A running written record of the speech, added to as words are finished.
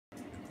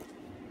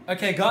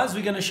Okay guys,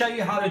 we're going to show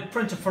you how to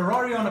print a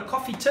Ferrari on a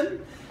coffee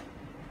tin.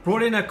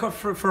 Brought in a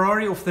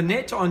Ferrari off the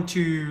net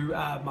onto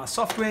my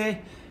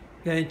software.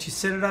 Going to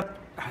set it up,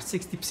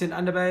 60%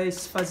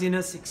 underbase,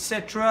 fuzziness,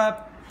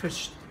 etc.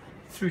 Push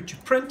through to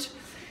print.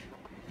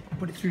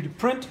 Put it through to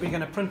print. We're going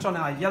to print on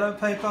our yellow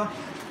paper.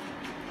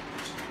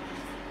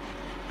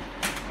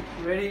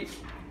 Ready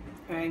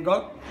and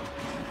go.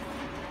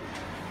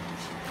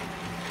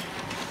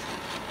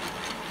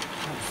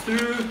 Comes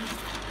through.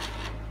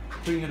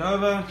 Bring it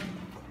over.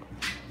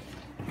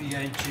 We're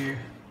going to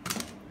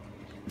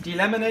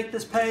delaminate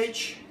this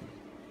page.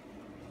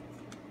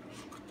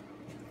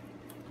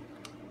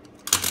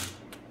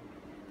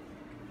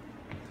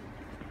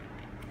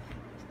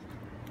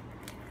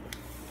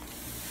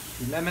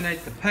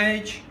 Delaminate the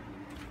page.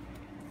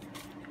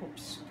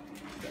 Oops.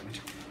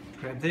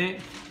 Grab there.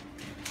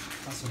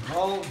 That's a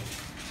roll.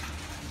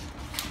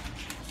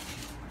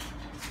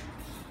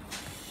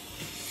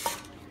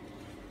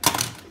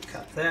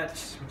 Cut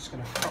that. I'm just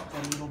going to crop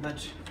that a little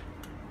bit.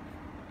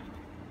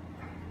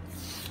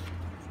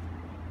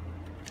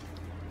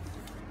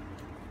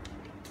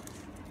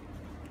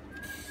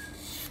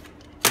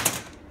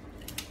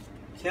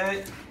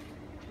 Okay,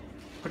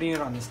 putting it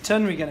on this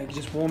tin, we're going to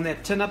just warm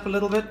that tin up a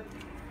little bit.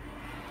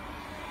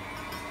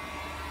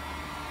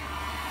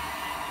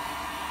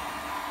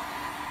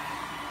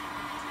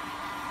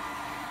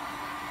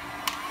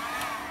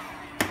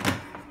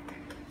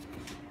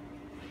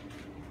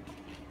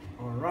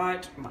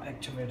 Alright, my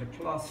activator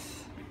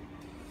cloth.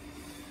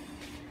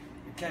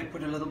 Okay,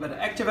 put a little bit of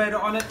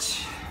activator on it.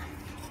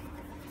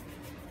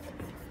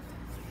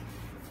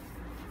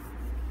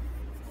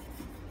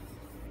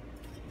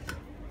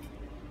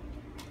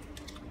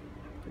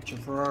 Put your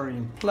Ferrari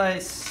in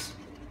place.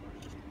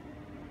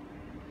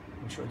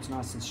 Make sure it's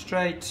nice and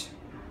straight.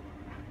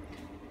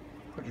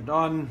 Put it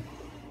on.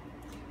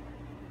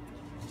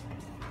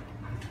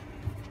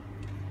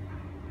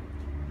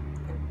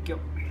 There we go.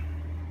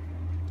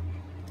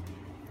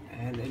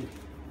 And then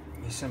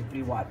you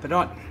simply wipe it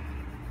on.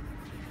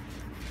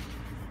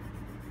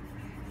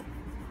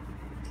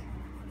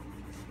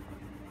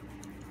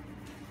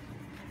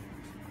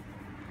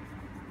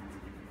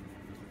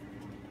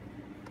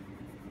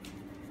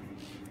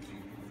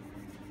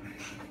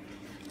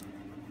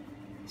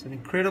 It's an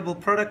incredible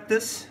product,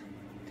 this.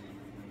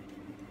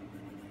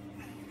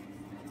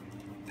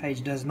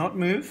 Page does not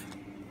move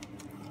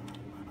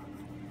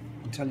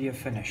until you're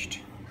finished.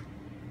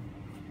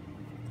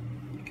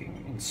 You can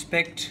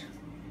inspect.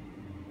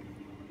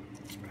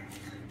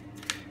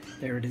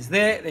 There it is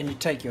there. Then you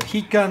take your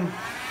heat gun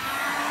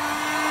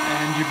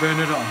and you burn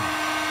it on.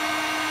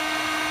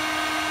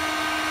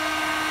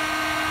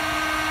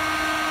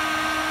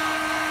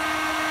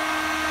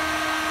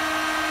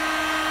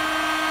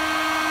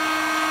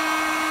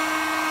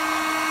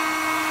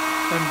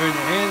 Don't burn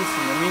your hands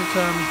in the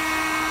meantime.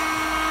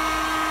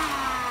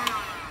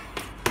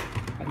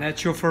 And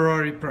that's your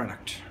Ferrari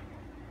product.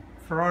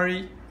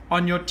 Ferrari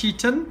on your tea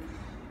tin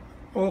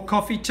or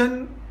coffee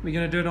tin. We're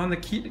going to do it on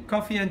the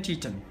coffee and tea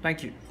tin.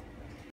 Thank you.